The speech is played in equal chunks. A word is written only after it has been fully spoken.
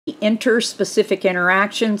interspecific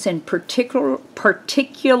interactions, and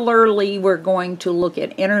particularly we're going to look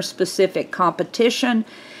at interspecific competition,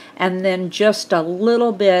 and then just a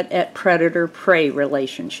little bit at predator-prey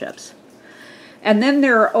relationships. And then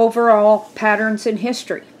there are overall patterns in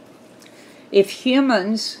history. If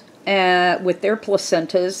humans with their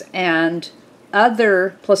placentas and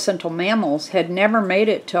other placental mammals had never made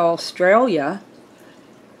it to Australia,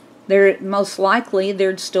 most likely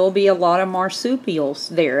there'd still be a lot of marsupials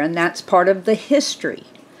there, and that's part of the history.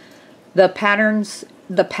 The pattern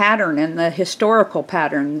and the historical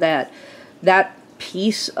pattern that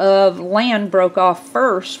piece of land broke off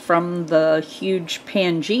first from the huge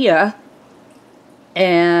Pangea,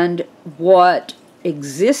 and what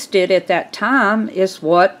existed at that time is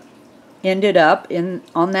what ended up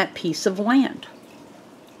on that piece of land.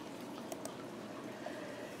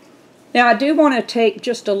 Now, I do want to take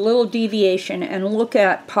just a little deviation and look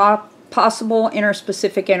at possible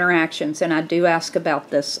interspecific interactions, and I do ask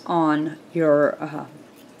about this on your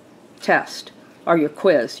test or your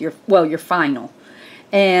quiz, your final.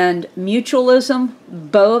 And mutualism,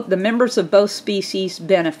 the members of both species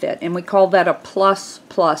benefit, and we call that a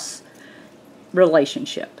plus-plus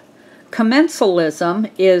relationship.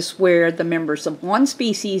 Commensalism is where the members of one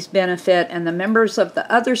species benefit and the members of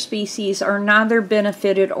the other species are neither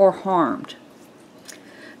benefited or harmed.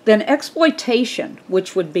 Then exploitation,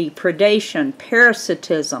 which would be predation,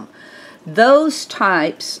 parasitism, those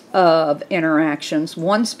types of interactions,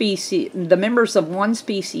 the members of one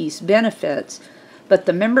species benefits, but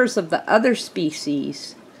the members of the other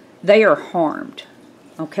species, they are harmed.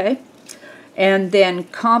 Okay? And then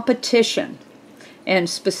competition. And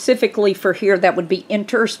specifically for here, that would be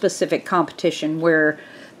interspecific competition, where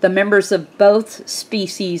the members of both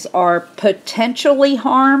species are potentially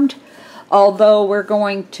harmed, although we're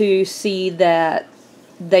going to see that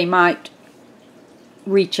they might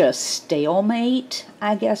reach a stalemate,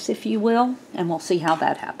 I guess, if you will, and we'll see how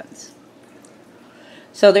that happens.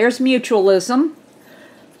 So there's mutualism.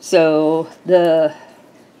 So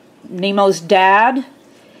Nemo's dad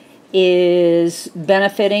is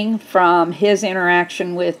benefiting from his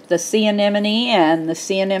interaction with the sea anemone, and the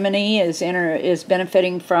sea anemone is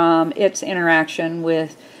benefiting from its interaction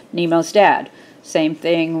with Nemo's dad. Same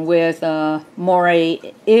thing with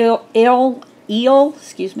moray eel,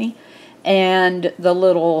 and the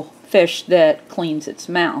little fish that cleans its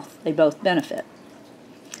mouth. They both benefit.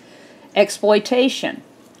 Exploitation,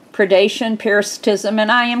 predation, parasitism, and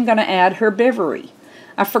I am going to add herbivory.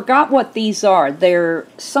 I forgot what these are. They're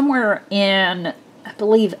somewhere in, I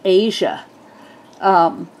believe, Asia.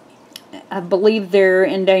 I believe they're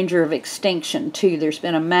in danger of extinction, too. There's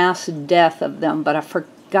been a mass death of them, but I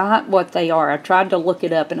forgot what they are. I tried to look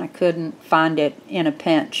it up, and I couldn't find it in a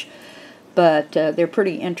pinch. But they're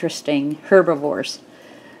pretty interesting herbivores.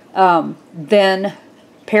 Then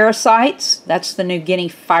parasites. That's the New Guinea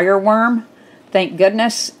fireworm. Thank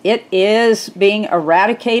goodness it is being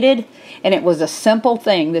eradicated, and it was a simple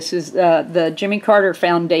thing. This is the Jimmy Carter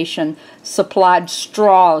Foundation supplied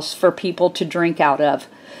straws for people to drink out of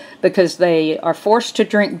because they are forced to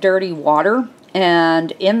drink dirty water,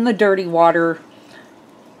 and in the dirty water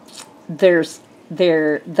there's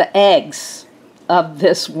the eggs of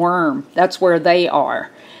this worm. That's where they are.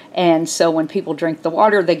 And so when people drink the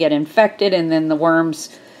water, they get infected, and then the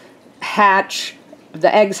worms hatch,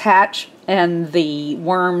 the eggs hatch, and the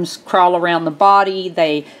worms crawl around the body.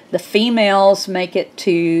 The females make it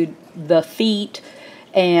to the feet,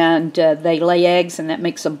 and they lay eggs, and that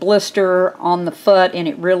makes a blister on the foot, and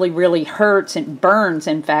it really, really hurts and burns.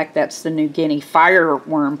 In fact, that's the New Guinea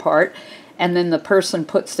fireworm part. And then the person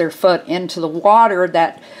puts their foot into the water,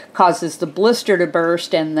 that causes the blister to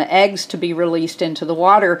burst and the eggs to be released into the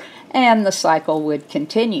water, and the cycle would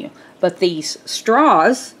continue. But these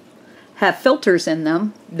straws have filters in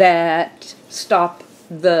them that stop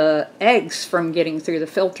the eggs from getting through the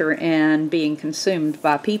filter and being consumed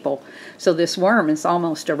by people. So this worm is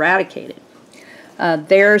almost eradicated.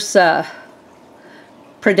 There's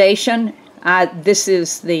predation. This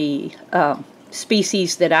is the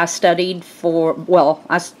species that I studied for,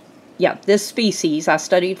 this species I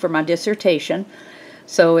studied for my dissertation.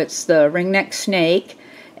 So it's the ringneck snake,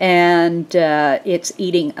 and it's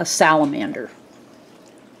eating a salamander.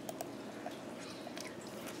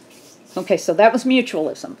 Okay, so that was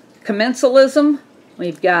mutualism. Commensalism,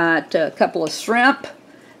 we've got a couple of shrimp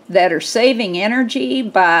that are saving energy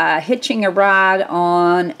by hitching a ride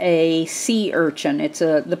on a sea urchin.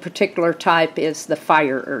 The particular type is the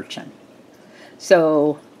fire urchin.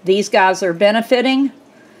 So these guys are benefiting.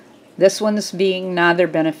 This one's being neither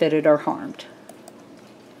benefited or harmed.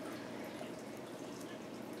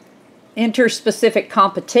 interspecific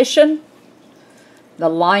competition. The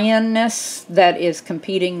lioness that is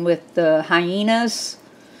competing with the hyenas.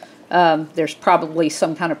 There's probably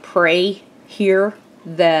some kind of prey here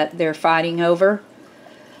that they're fighting over.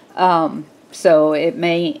 So it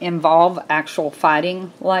may involve actual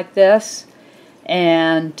fighting like this.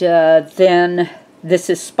 And then this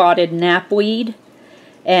is spotted knapweed.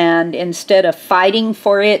 And instead of fighting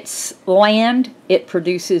for its land, it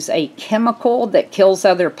produces a chemical that kills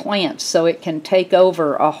other plants so it can take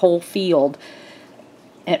over a whole field,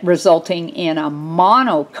 resulting in a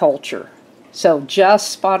monoculture. So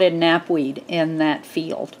just spotted knapweed in that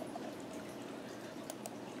field.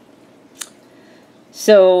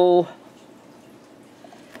 So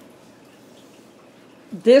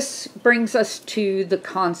this brings us to the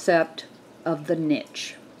concept of the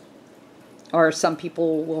niche, or some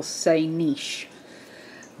people will say niche.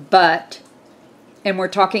 And we're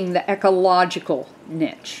talking the ecological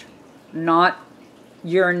niche, not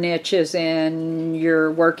your niche as in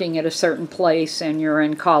you're working at a certain place and you're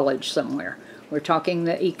in college somewhere. We're talking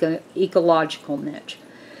the ecological niche.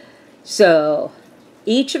 So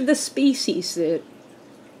each of the species that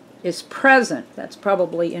is present, that's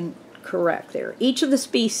probably incorrect there, each of the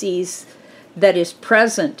species that is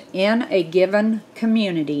present in a given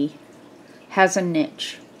community has a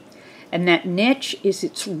niche. And that niche is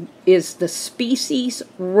the species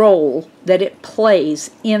role that it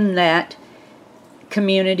plays in that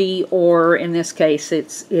community, or in this case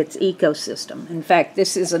its ecosystem. In fact,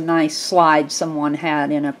 this is a nice slide someone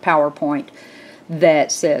had in a PowerPoint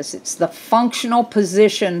that says it's the functional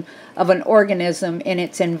position of an organism in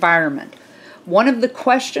its environment. One of the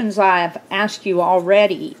questions I've asked you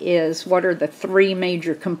already is, what are the three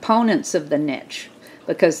major components of the niche?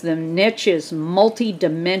 Because the niche is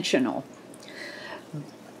multi-dimensional.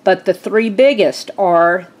 But the three biggest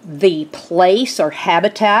are the place or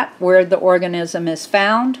habitat where the organism is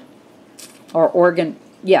found, or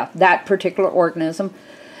that particular organism,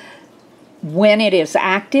 when it is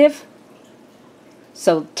active,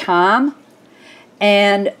 so time,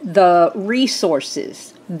 and the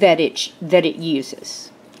resources that it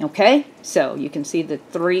uses. Okay, so you can see the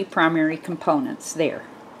three primary components there.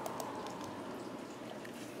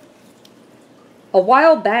 A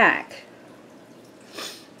while back,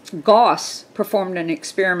 Gauss performed an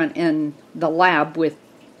experiment in the lab with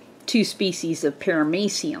two species of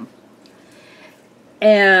paramecium.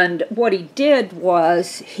 And what he did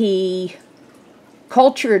was he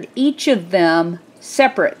cultured each of them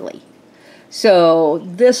separately. So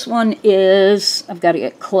this one is, I've got to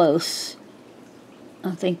get close,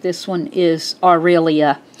 I think this one is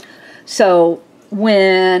Aurelia. So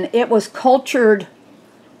when it was cultured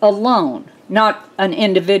alone, not an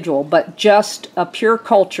individual, but just a pure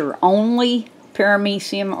culture, only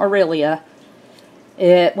Paramecium aurelia,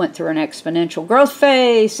 it went through an exponential growth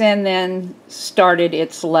phase and then started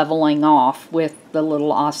its leveling off with the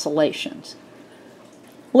little oscillations.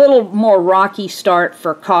 Little more rocky start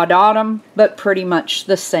for Caudatum, but pretty much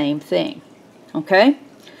the same thing. Okay?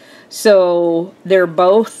 So they're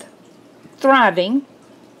both thriving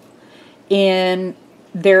in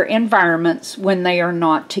their environments when they are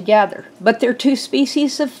not together. But they're two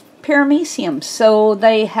species of paramecium, so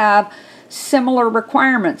they have similar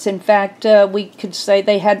requirements. In fact, we could say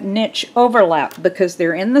they had niche overlap because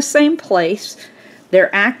they're in the same place,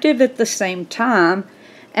 they're active at the same time,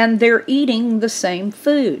 and they're eating the same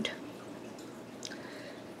food.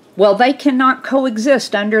 Well, they cannot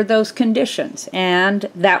coexist under those conditions, and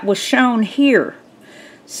that was shown here.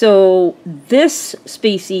 So this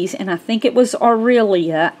species, and I think it was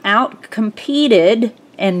Aurelia, outcompeted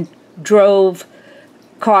and drove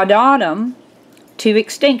Caudatum to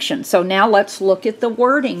extinction. So now let's look at the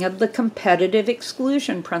wording of the competitive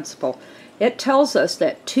exclusion principle. It tells us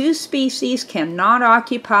that two species cannot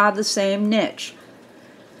occupy the same niche.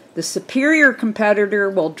 The superior competitor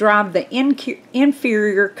will drive the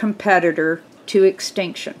inferior competitor to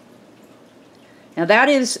extinction. Now that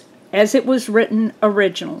is as it was written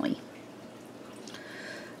originally.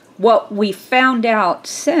 What we found out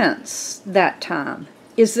since that time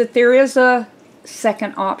is that there is a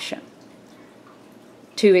second option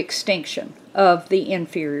to extinction of the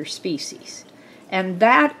inferior species, and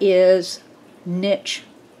that is niche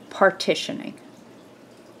partitioning.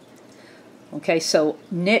 Okay, so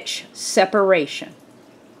niche separation.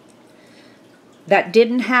 That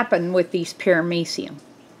didn't happen with these paramecium.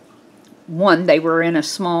 One, they were in a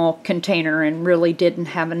small container and really didn't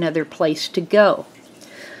have another place to go.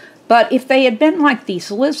 But if they had been like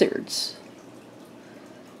these lizards,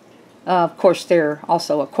 of course they're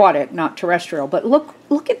also aquatic, not terrestrial, but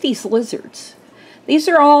look at these lizards. These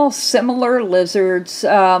are all similar lizards,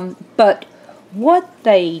 but what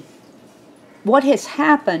has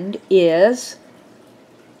happened is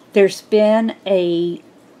there's been a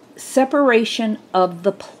separation of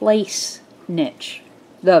the place niche,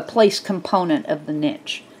 the place component of the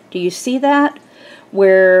niche. Do you see that?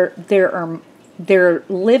 Where they're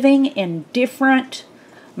living in different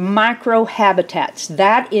microhabitats.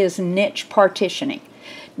 That is niche partitioning.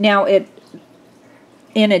 Now,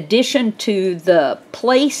 in addition to the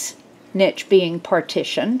place niche being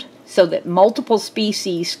partitioned so that multiple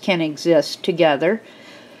species can exist together,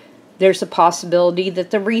 there's a possibility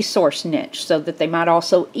that the resource niche, so that they might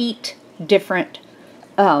also eat different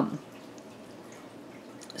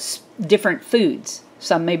different foods.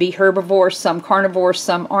 Some may be herbivores, some carnivores,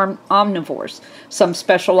 some omnivores. Some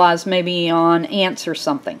specialize maybe on ants or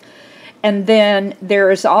something. And then there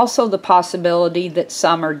is also the possibility that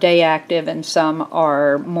some are day active and some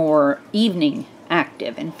are more evening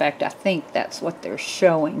active. In fact, I think that's what they're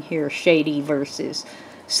showing here, shady versus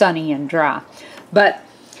sunny and dry. But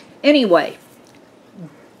anyway,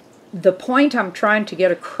 the point I'm trying to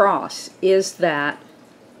get across is that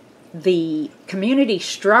the community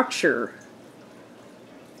structure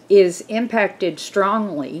is impacted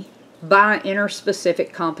strongly by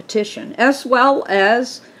interspecific competition, as well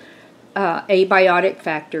as abiotic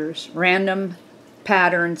factors, random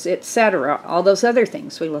patterns, etc., all those other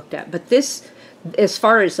things we looked at. But this, as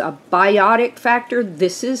far as a biotic factor,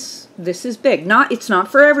 this is big. It's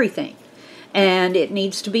not for everything, and it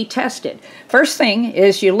needs to be tested. First thing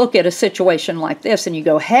is you look at a situation like this and you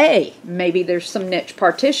go, hey, maybe there's some niche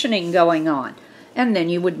partitioning going on, and then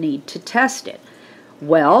you would need to test it.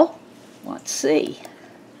 Well, let's see.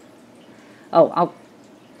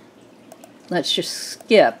 Let's just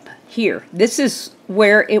skip here. This is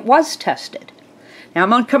where it was tested. Now I'm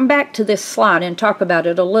going to come back to this slide and talk about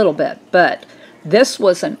it a little bit, but this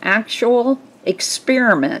was an actual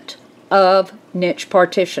experiment of niche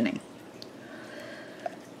partitioning.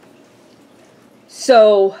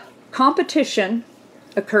 So competition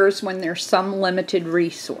occurs when there's some limited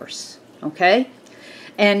resource, okay?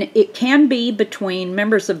 And it can be between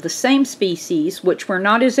members of the same species, which we're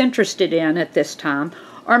not as interested in at this time,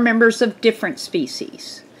 or members of different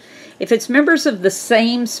species. If it's members of the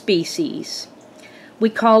same species, we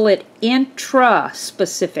call it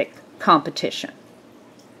intraspecific competition.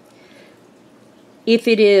 If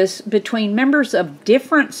it is between members of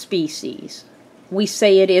different species, we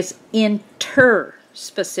say it is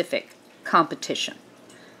interspecific competition.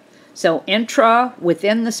 So intra,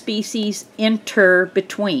 within the species, inter,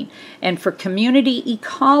 between. And for community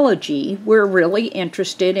ecology, we're really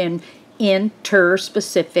interested in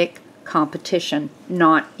interspecific competition,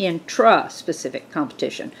 not intraspecific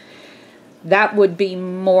competition. That would be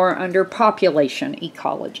more under population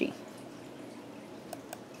ecology.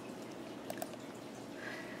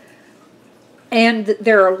 And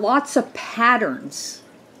there are lots of patterns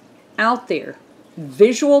out there,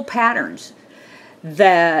 visual patterns,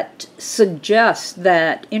 that suggest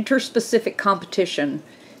that interspecific competition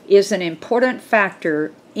is an important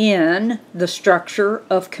factor in the structure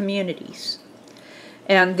of communities.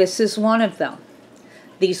 And this is one of them.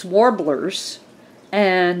 These warblers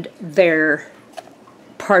and their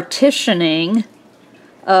partitioning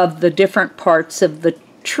of the different parts of the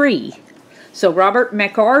tree. So Robert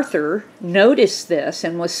MacArthur noticed this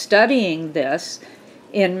and was studying this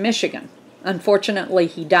in Michigan. Unfortunately,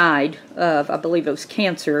 he died of, I believe it was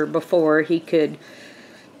cancer, before he could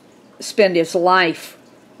spend his life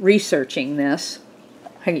researching this.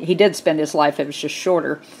 He did spend his life, it was just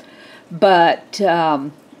shorter. But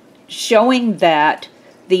showing that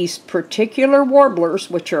these particular warblers,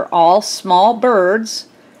 which are all small birds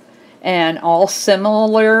and all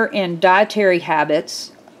similar in dietary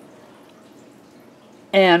habits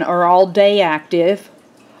and are all day active,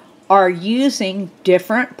 are using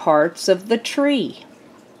different parts of the tree.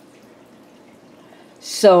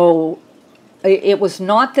 So it was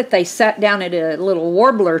not that they sat down at a little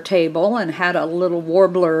warbler table and had a little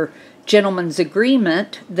warbler gentleman's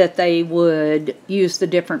agreement that they would use the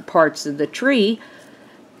different parts of the tree.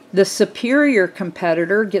 The superior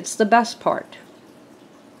competitor gets the best part.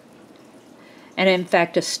 And in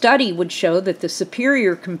fact, a study would show that the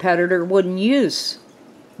superior competitor wouldn't use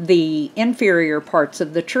the inferior parts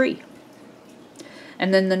of the tree.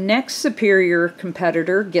 And then the next superior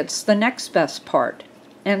competitor gets the next best part,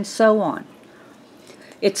 and so on.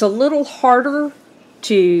 It's a little harder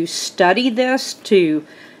to study this, to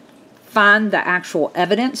find the actual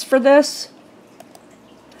evidence for this,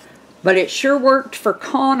 but it sure worked for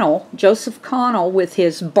Connell, Joseph Connell, with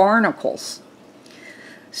his barnacles.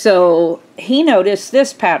 So he noticed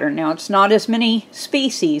this pattern. Now it's not as many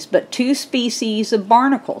species, but 2 species of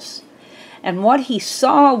barnacles. And what he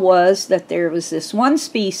saw was that there was this one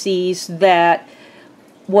species that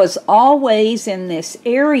was always in this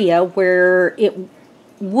area where it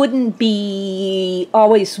wouldn't be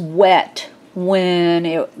always wet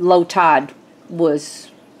when low tide was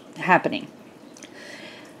happening.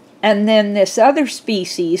 And then this other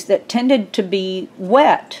species that tended to be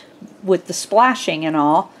wet with the splashing and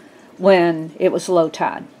all when it was low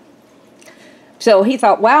tide. So he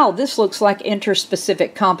thought, wow, this looks like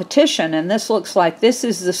interspecific competition, and this looks like this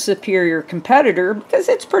is the superior competitor because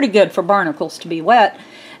it's pretty good for barnacles to be wet,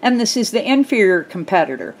 and this is the inferior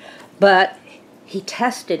competitor. But he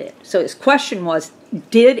tested it. So his question was,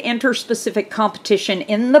 did interspecific competition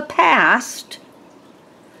in the past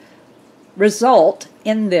result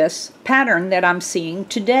in this pattern that I'm seeing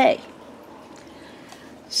today?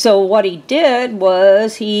 So what he did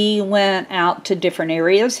was he went out to different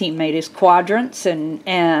areas. He made his quadrants, and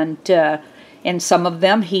in some of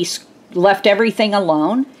them he left everything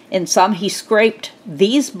alone. In some he scraped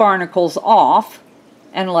these barnacles off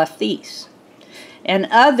and left these. In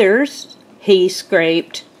others he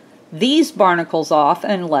scraped these barnacles off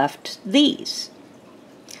and left these.